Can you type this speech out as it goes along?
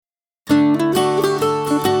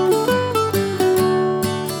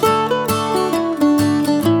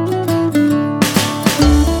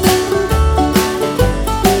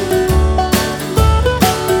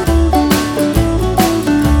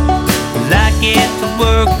get to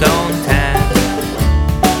work on time.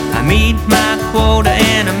 I meet my quota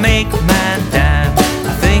and I make my dime.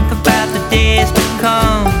 I think about the days to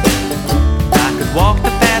come. I could walk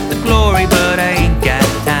the path to glory, but I ain't got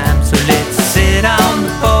time. So let's sit on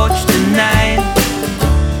the porch tonight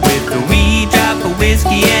with a wee drop of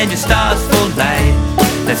whiskey and your stars full light.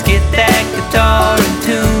 Let's get that guitar in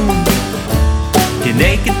tune. Your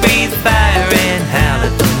naked breathe fire and howl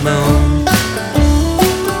at the moon.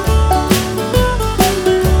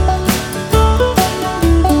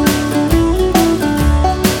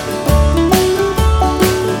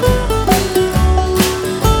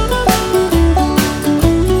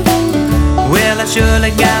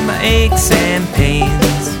 Surely got my aches and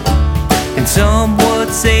pains, and some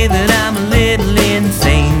would say that I'm a little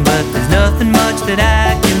insane, but there's nothing much that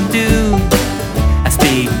I can do. I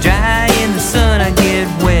stay dry in the sun, I get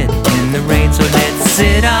wet in the rain. So let's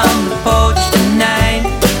sit on the porch tonight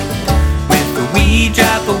with a wee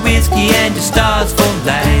drop of whiskey and your stars full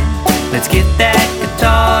light. Let's get that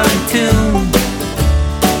guitar in tune.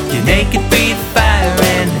 Your naked breathe fire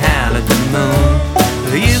and howl at the moon.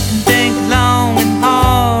 You can think long and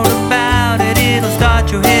hard about it, it'll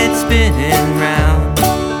start your head spinning round.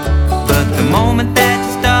 But the moment that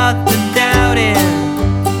you start to doubt it,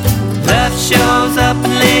 love shows up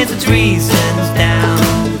and lays its reasons down.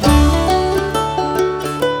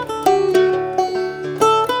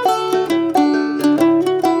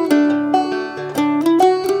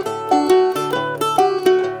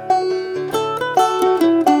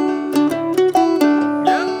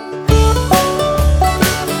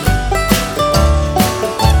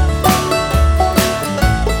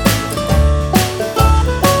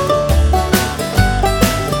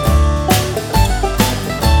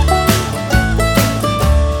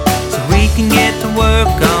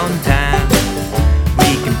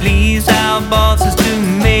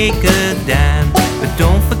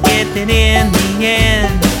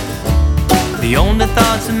 The only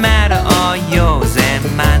thoughts that matter are yours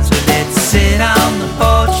and mine. So let's sit on the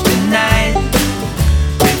porch tonight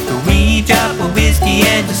with a wee drop of whiskey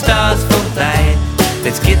and the stars for